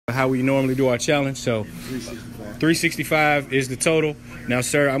how we normally do our challenge. So 365 is the total. Now,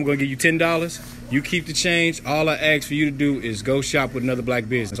 sir, I'm going to give you $10. You keep the change. All I ask for you to do is go shop with another black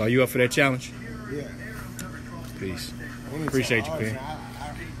business. Are you up for that challenge? Yeah. Peace. Appreciate you, Ken. You know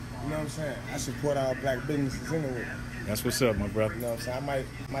what I'm saying? I support all black businesses anyway. That's what's up, my brother. You know what I'm saying?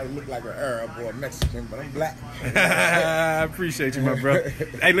 I might look like an Arab or a Mexican, but I'm black. I appreciate you, my brother.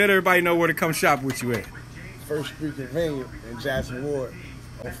 Hey, let everybody know where to come shop with you at. First Street Convenience in Jackson Ward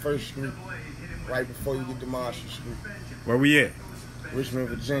on First Street, right before you get to Marshall Street. Where we at? Richmond,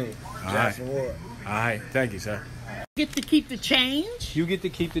 Virginia, Jackson Ward. All right, thank you, sir. Get to keep the change. You get to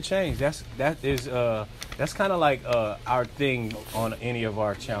keep the change. That's kind of like our thing on any of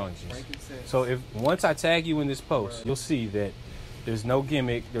our challenges. So if once I tag you in this post, you'll see that there's no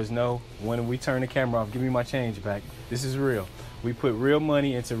gimmick. There's no when we turn the camera off, give me my change back. This is real. We put real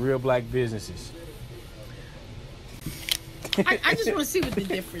money into real black businesses. I just want to see what the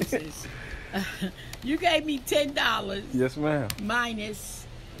difference is. You gave me $10. Yes, ma'am. Minus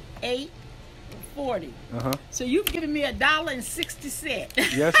 $8.40. So you've given me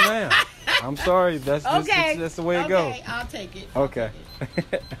 $1.60. Yes, ma'am. I'm sorry. That's okay. That's the way it goes. Okay, I'll take it. Okay.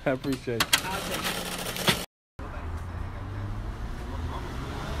 I appreciate it. I'll take it.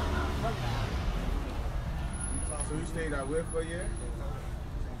 So you stayed out where for a year?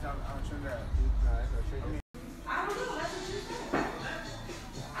 I'm Trinidad. I don't know. That's what you said.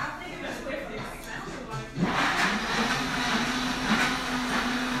 I'm thinking that's what it sounds like.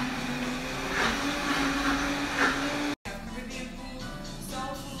 Caribbean food,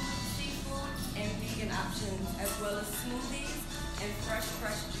 soul food, seafood, and vegan options, as well as smoothies and fresh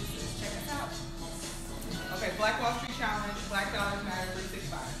juices. Check us out. Okay, Black Wall Street Challenge, Black Dollars Matter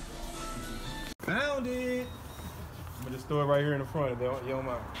 365. Found it. I'm gonna just throw it right here in the front of your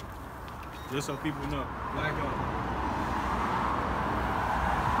mind. Just so people know. Black owned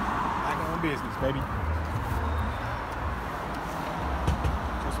business, baby.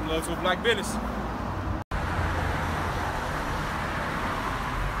 Show some love to a black business.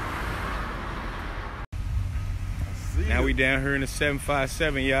 Now we down here in the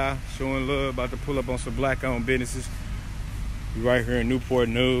 757, y'all. Showing love, about to pull up on some black owned businesses. We right here in Newport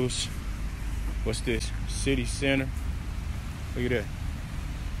News. What's this? City Center. Look at that.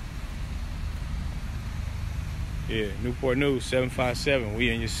 Yeah, Newport News, 757. We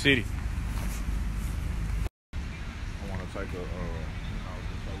in your city. I want to take a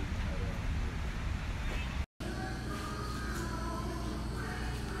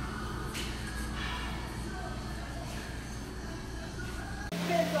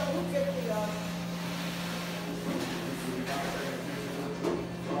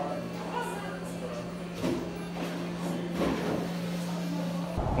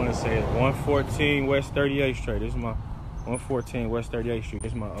I want to say it's 114 West 38th Street. This is my 114 West 38th Street.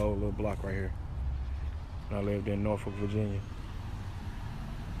 This is my old little block right here. And I lived in Norfolk, Virginia.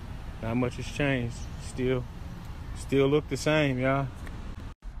 Not much has changed. Still look the same, y'all.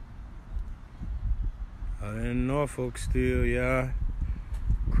 Out in Norfolk still, y'all.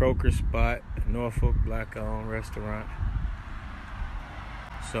 Croker Spot, Norfolk, black-owned restaurant.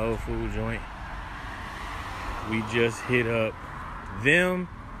 Soul food joint. We just hit up them,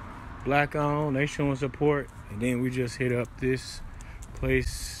 black-owned. They showing support. And then we just hit up this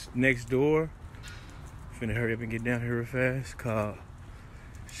place next door. Finna hurry up and get down here real fast. Called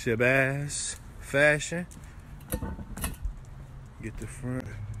Shabazz Fashion. Get the front.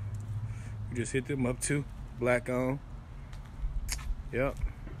 We just hit them up too. Black-owned. Yep.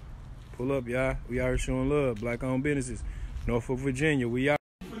 Pull up, y'all. We out here showing love. Black-owned businesses. Norfolk, Virginia. We out.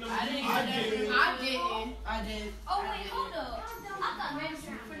 I did. Oh wait, hold up. I got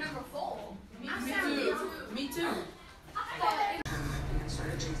registered for number 4. Me too. I thought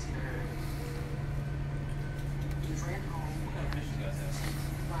Started chasing her. He ran home.